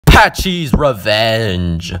Patchy's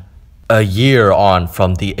Revenge. A year on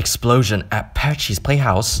from the explosion at Patchy's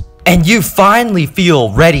Playhouse, and you finally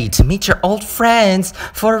feel ready to meet your old friends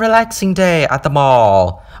for a relaxing day at the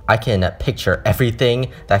mall. I can picture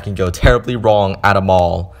everything that can go terribly wrong at a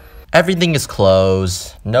mall. Everything is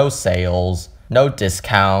closed, no sales, no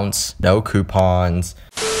discounts, no coupons.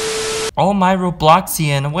 Oh my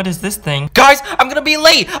Robloxian, what is this thing? Guys, I'm gonna be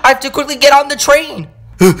late! I have to quickly get on the train!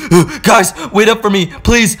 Guys, wait up for me,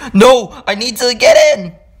 please! No, I need to get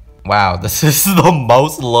in! Wow, this is the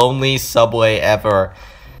most lonely subway ever.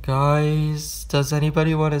 Guys, does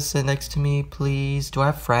anybody want to sit next to me, please? Do I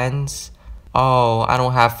have friends? Oh, I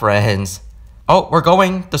don't have friends. Oh, we're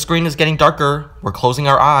going. The screen is getting darker. We're closing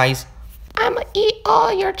our eyes. I'ma eat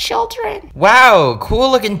all your children. Wow,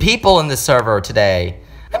 cool looking people in the server today.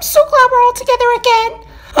 I'm so glad we're all together again.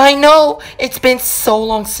 I know, it's been so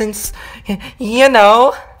long since, you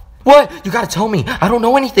know. What? You gotta tell me, I don't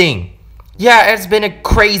know anything. Yeah, it's been a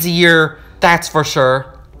crazy year, that's for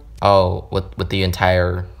sure. Oh, with the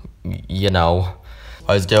entire, you know.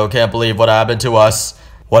 I still can't believe what happened to us.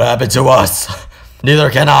 What happened to us? Neither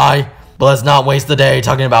can I. But let's not waste the day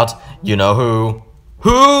talking about you know who.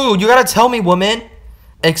 Who? You gotta tell me, woman.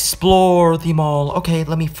 Explore the mall. Okay,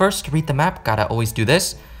 let me first read the map. Gotta always do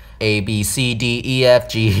this. A, B, C, D, E, F,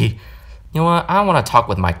 G. You know what? I want to talk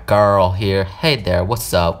with my girl here. Hey there,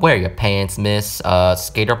 what's up? Where are your pants, miss?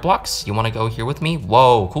 Skater blocks? You want to go here with me?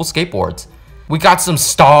 Whoa, cool skateboards. We got some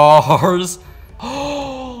stars.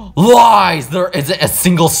 Lies! There isn't a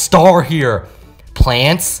single star here.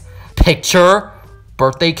 Plants, picture,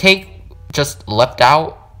 birthday cake, just left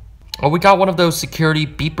out. Oh, we got one of those security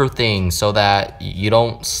beeper things so that you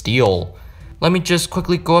don't steal. Let me just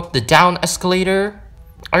quickly go up the down escalator.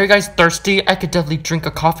 Are you guys thirsty? I could definitely drink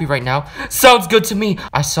a coffee right now. Sounds good to me.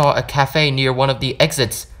 I saw a cafe near one of the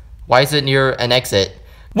exits. Why is it near an exit?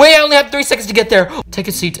 Wait, I only have 3 seconds to get there. Take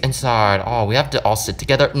a seat inside. Oh, we have to all sit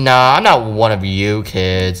together. Nah, I'm not one of you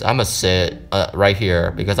kids. I'm gonna sit right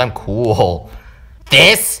here because I'm cool.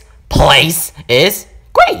 This place is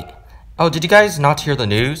great. Oh, did you guys not hear the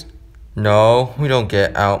news? No, we don't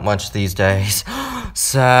get out much these days.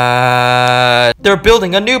 Sad. They're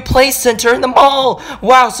building a new play center in the mall.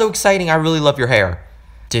 Wow, so exciting. I really love your hair.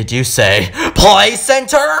 Did you say play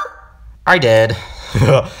center? I did.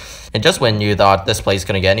 And just when you thought this place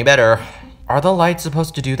couldn't get any better. Are the lights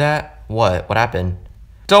supposed to do that? What? What happened?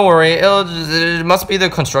 Don't worry, it must be the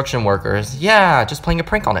construction workers. Yeah, just playing a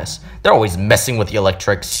prank on us. They're always messing with the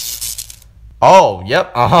electrics. Oh,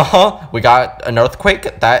 yep, we got an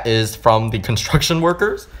earthquake. That is from the construction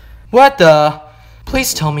workers. What the?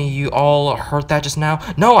 Please tell me you all heard that just now.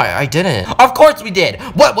 No, I didn't. Of course we did.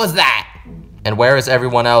 What was that? And where is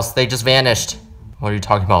everyone else? They just vanished. What are you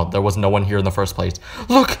talking about? There was no one here in the first place.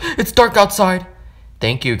 Look, it's dark outside.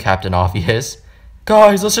 Thank you, Captain Obvious.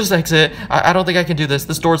 Guys, let's just exit. I don't think I can do this.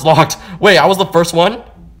 This door's locked. Wait, I was the first one?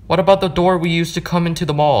 What about the door we used to come into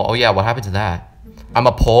the mall? Oh yeah, what happened to that?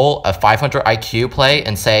 I'ma pull a 500 IQ play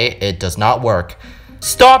and say it does not work.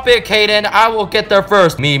 Stop it, Kaden. I will get there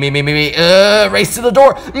first. Me. Race to the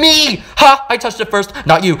door. Me. Ha, I touched it first.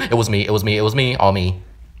 Not you. It was me. All me.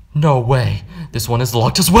 No way. This one is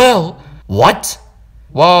locked as well. What?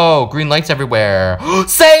 Whoa, green lights everywhere.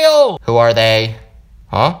 Sale! Who are they?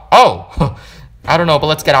 Huh? Oh, I don't know, but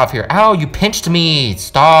let's get out of here. Ow, you pinched me.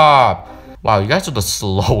 Stop. Wow, you guys are the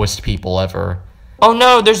slowest people ever. Oh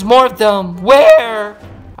no, there's more of them. Where?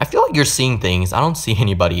 I feel like you're seeing things. I don't see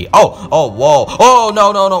anybody. Oh, whoa. Oh,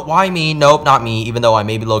 no. Why me? Nope, not me, even though I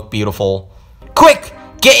maybe look beautiful. Quick,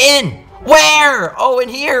 get in. Where? Oh, in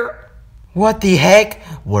here. What the heck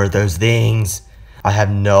were those things? I have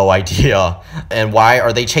no idea. And why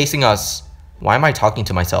are they chasing us? Why am I talking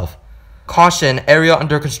to myself? Caution, area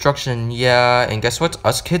under construction. Yeah, and guess what?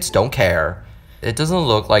 Us kids don't care. It doesn't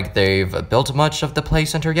look like they've built much of the play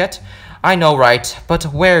center yet. I know, right? But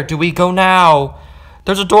where do we go now?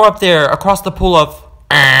 There's a door up there across the pool of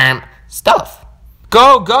stuff.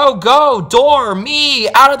 Go! Door, me,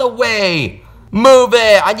 out of the way. Move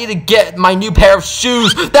it. I need to get my new pair of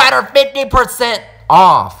shoes that are 50%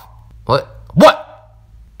 off. What?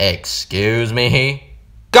 Excuse me?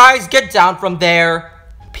 Guys, get down from there.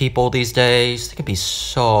 People these days, they can be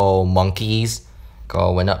so monkeys.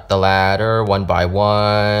 Going up the ladder, one by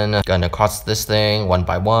one. Gonna cross this thing, one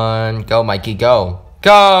by one. Go, Mikey, go.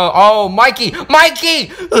 Go! Oh, Mikey!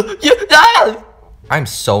 I'm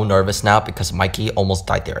so nervous now because Mikey almost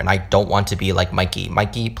died there. And I don't want to be like Mikey.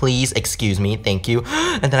 Mikey, please excuse me. Thank you.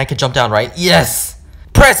 And then I can jump down, right? Yes!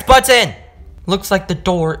 Press button! Looks like the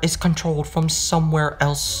door is controlled from somewhere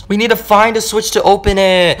else. We need to find a switch to open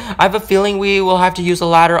it. I have a feeling we will have to use a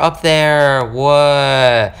ladder up there.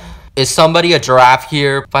 What? Is somebody a giraffe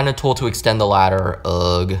here? Find a tool to extend the ladder.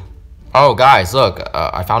 Ugh. Oh, guys, look.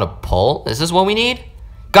 I found a pole. Is this what we need?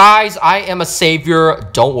 Guys, I am a savior.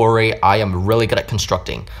 Don't worry. I am really good at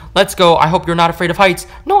constructing. Let's go. I hope you're not afraid of heights.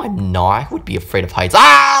 No, I'm not. I would be afraid of heights.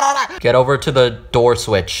 Ah! Get over to the door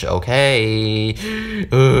switch. Okay.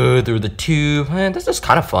 Through the tube. Man, this is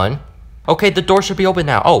kind of fun. Okay, the door should be open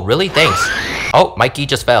now. Oh, really? Thanks. Oh, Mikey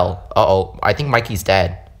just fell. Uh-oh. I think Mikey's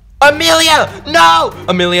dead. Amelia! No!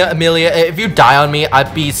 Amelia, if you die on me,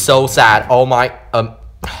 I'd be so sad. Oh my,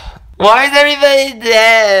 why is everybody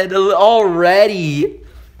dead already?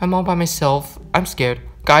 I'm all by myself. I'm scared.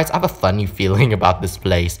 Guys, I have a funny feeling about this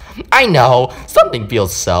place. I know, something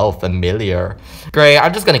feels so familiar. Great,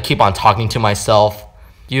 I'm just gonna keep on talking to myself.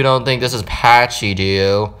 You don't think this is Patchy, do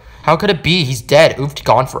you? How could it be? He's dead. Oofed,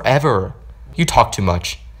 gone forever. You talk too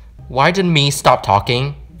much. Why did me stop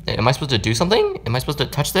talking? Am I supposed to do something? Am I supposed to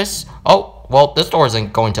touch this? Oh, well, this door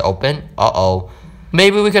isn't going to open. Uh-oh.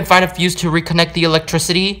 Maybe we could find a fuse to reconnect the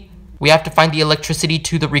electricity. We have to find the electricity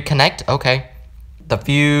to the reconnect. Okay. The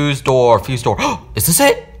fuse door. Is this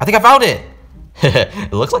it? I think I found it.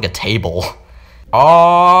 It looks like a table.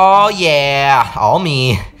 Oh, yeah. All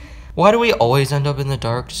me. Why do we always end up in the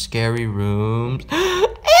dark, scary rooms?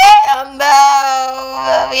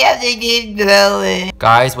 No, we have to keep going.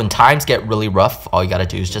 Guys, when times get really rough, all you gotta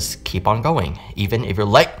do is just keep on going. Even if you're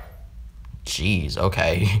like... Jeez,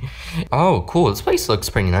 okay. Oh, cool. This place looks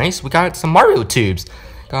pretty nice. We got some Mario tubes.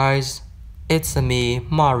 Guys, it's me,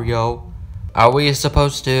 Mario. Are we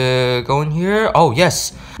supposed to go in here? Oh,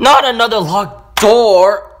 yes. Not another locked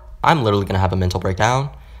door. I'm literally gonna have a mental breakdown.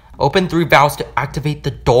 Open 3 valves to activate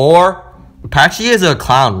the door. Patchy is a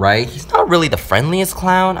clown, right? He's not really the friendliest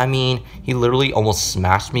clown. I mean, he literally almost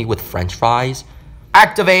smashed me with french fries.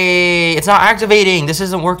 Activate! It's not activating. This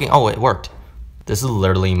isn't working. Oh, it worked. This is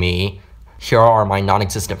literally me. Here are my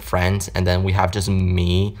non-existent friends. And then we have just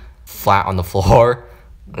me flat on the floor.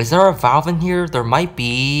 Is there a valve in here? There might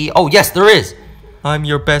be. Oh, yes, there is. I'm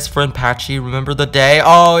your best friend, Patchy. Remember the day?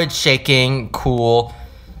 Oh, it's shaking. Cool.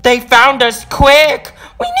 They found us. Quick!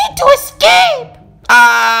 We need to escape!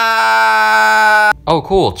 Oh,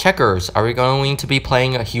 cool. Checkers. Are we going to be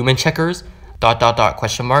playing a human checkers? ...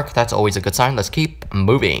 question mark. That's always a good sign. Let's keep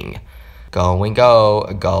moving. Going, go.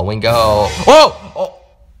 Whoa! Oh,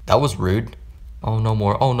 that was rude. Oh, no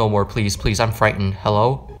more. Oh, no more. Please, please. I'm frightened.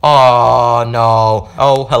 Hello? Oh, no.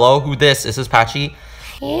 Oh, hello? Who this? Is this Patchy?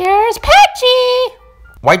 Here's Patchy!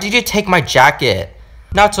 Why did you take my jacket?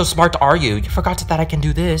 Not so smart, are you? You forgot that I can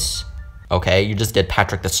do this. Okay, you just did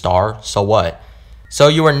Patrick the Star. So what? So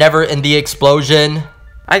you were never in the explosion?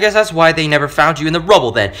 I guess that's why they never found you in the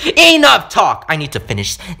rubble then. Enough talk! I need to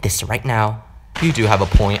finish this right now. You do have a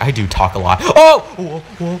point. I do talk a lot. Oh!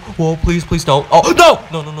 Whoa, please don't. Oh, no.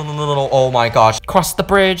 Oh my gosh. Cross the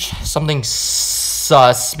bridge. Something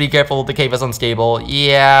sus. Be careful, the cave is unstable.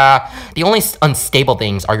 Yeah. The only unstable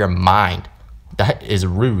things are your mind. That is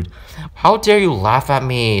rude. How dare you laugh at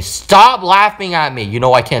me? Stop laughing at me. You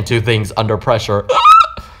know I can't do things under pressure.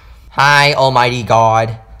 Hi, almighty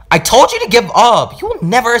God. I told you to give up. You will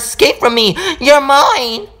never escape from me. You're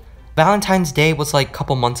mine. Valentine's Day was like a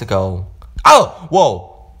couple months ago. Oh,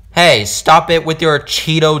 whoa. Hey, stop it with your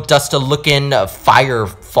Cheeto dust-looking fire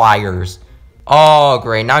flyers. Oh,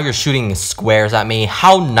 great. Now you're shooting squares at me.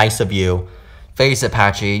 How nice of you. Face it,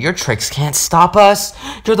 Patchy. Your tricks can't stop us.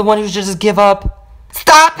 You're the one who should just give up.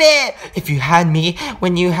 Stop it! If you had me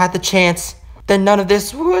when you had the chance, then none of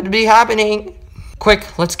this would be happening.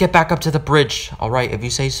 Quick, let's get back up to the bridge. All right, if you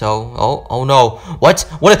say so. Oh no. What?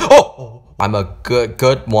 Oh, I'm a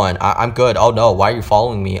good one. I'm good. Oh no, why are you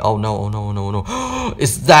following me? Oh no.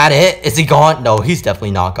 Is that it? Is he gone? No, he's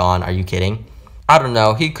definitely not gone. Are you kidding? I don't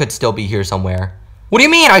know. He could still be here somewhere. What do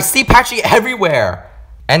you mean? I see Patchy everywhere.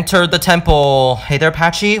 Enter the temple. Hey there,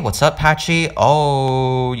 Patchy. What's up, Patchy?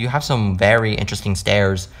 Oh, you have some very interesting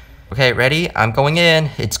stairs. Okay, ready? I'm going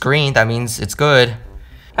in. It's green. That means it's good.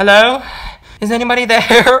 Hello? Is anybody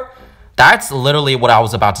there? That's literally what I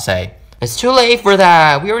was about to say. It's too late for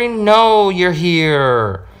that. We already know you're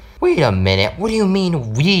here. Wait a minute. What do you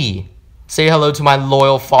mean we? Say hello to my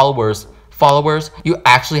loyal followers. Followers? You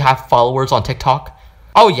actually have followers on TikTok?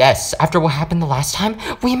 Oh yes, after what happened the last time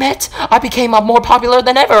we met, I became more popular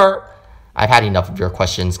than ever. I've had enough of your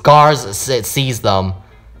questions. Guards, seize them.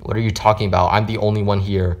 What are you talking about? I'm the only one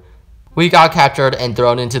here. We got captured and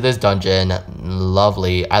thrown into this dungeon.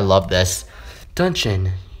 Lovely, I love this.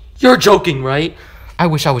 Dungeon? You're joking, right? I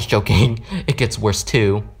wish I was joking. It gets worse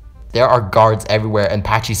too. There are guards everywhere, and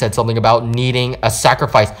Patchy said something about needing a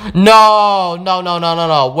sacrifice. No.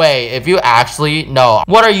 Wait, if you actually... No.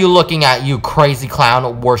 What are you looking at, you crazy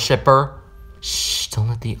clown worshiper? Shh, don't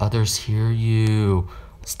let the others hear you.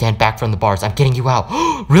 Stand back from the bars. I'm getting you out.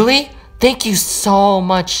 Really? Thank you so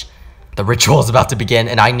much. The ritual is about to begin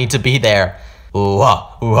and I need to be there.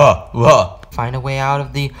 Find a way out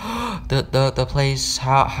of the place.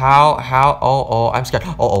 How? Oh, I'm scared.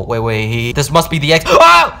 Oh, wait. This must be the exit.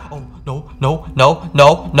 Ah! Oh,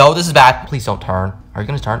 no, this is bad. Please don't turn. Are you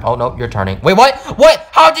gonna turn? Oh, no, you're turning. Wait, what? What?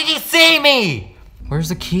 How did you see me? Where's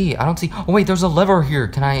the key? I don't see. Oh, wait, there's a lever here.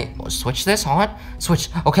 Can I switch this on? Switch.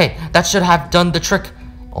 Okay, that should have done the trick.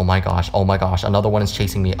 Oh my gosh. Another one is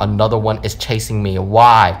chasing me.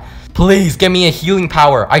 Why? Please give me a healing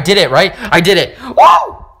power. I did it, right? I did it.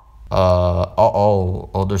 Woo!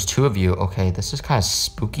 Oh, there's two of you. Okay, this is kind of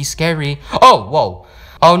spooky, scary. Oh, whoa.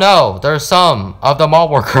 Oh no, there's some of the mall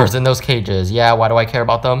workers in those cages. Yeah, why do I care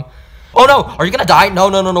about them? Oh no, are you gonna die? No,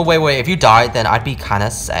 wait. If you die, then I'd be kind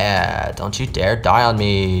of sad. Don't you dare die on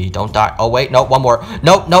me. Don't die. Oh, wait, no, one more.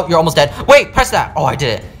 No, you're almost dead. Wait, press that. Oh, I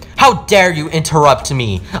did it. How dare you interrupt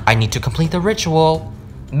me? I need to complete the ritual.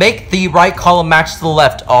 Make the right column match to the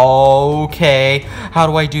left. Okay. How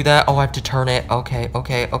do I do that? Oh, I have to turn it.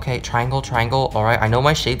 Okay. Triangle. All right, I know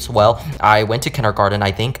my shapes well. I went to kindergarten,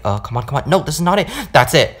 I think. Come on. No, this is not it.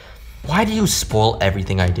 That's it. Why do you spoil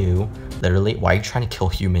everything I do? Literally, why are you trying to kill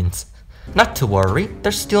humans? Not to worry.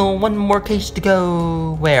 There's still one more case to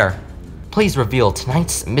go. Where? Please reveal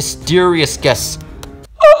tonight's mysterious guest.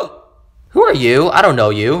 Who are you? I don't know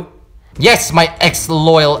you. Yes, my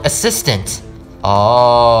ex-loyal assistant.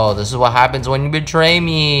 Oh, this is what happens when you betray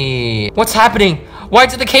me. What's happening? Why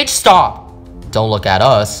did the cage stop? Don't look at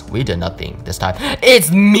us. We did nothing this time. It's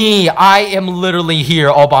me. I am literally here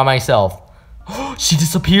all by myself. She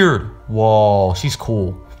disappeared. Whoa, she's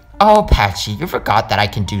cool. Oh, Patchy, you forgot that I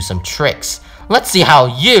can do some tricks. Let's see how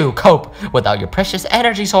you cope without your precious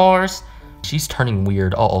energy source. She's turning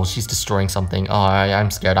weird. Uh-oh, she's destroying something. Oh, I'm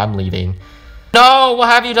scared. I'm leaving. No, what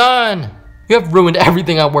have you done? You have ruined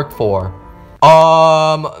everything I worked for.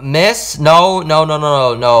 Miss?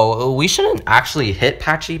 No. We shouldn't actually hit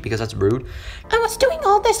Patchy because that's rude. I was doing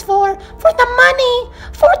all this for the money,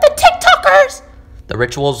 for the TikTokers. The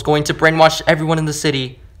ritual is going to brainwash everyone in the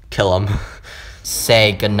city. Kill him.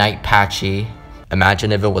 Say goodnight, Patchy.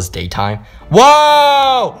 Imagine if it was daytime.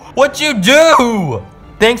 Whoa! What'd you do?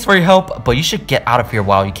 Thanks for your help, but you should get out of here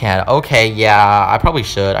while you can. Okay, yeah, I probably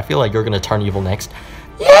should. I feel like you're gonna turn evil next.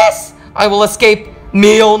 Yes! I will escape.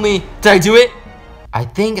 Me only. Did I do it? I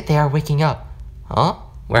think they are waking up. Huh?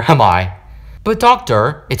 Where am I? But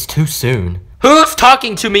doctor, it's too soon. Who's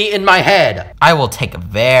talking to me in my head? I will take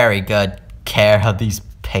very good care of these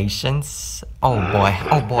patients. Oh boy.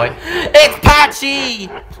 It's Patchy!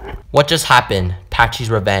 What just happened?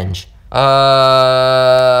 Patchy's revenge.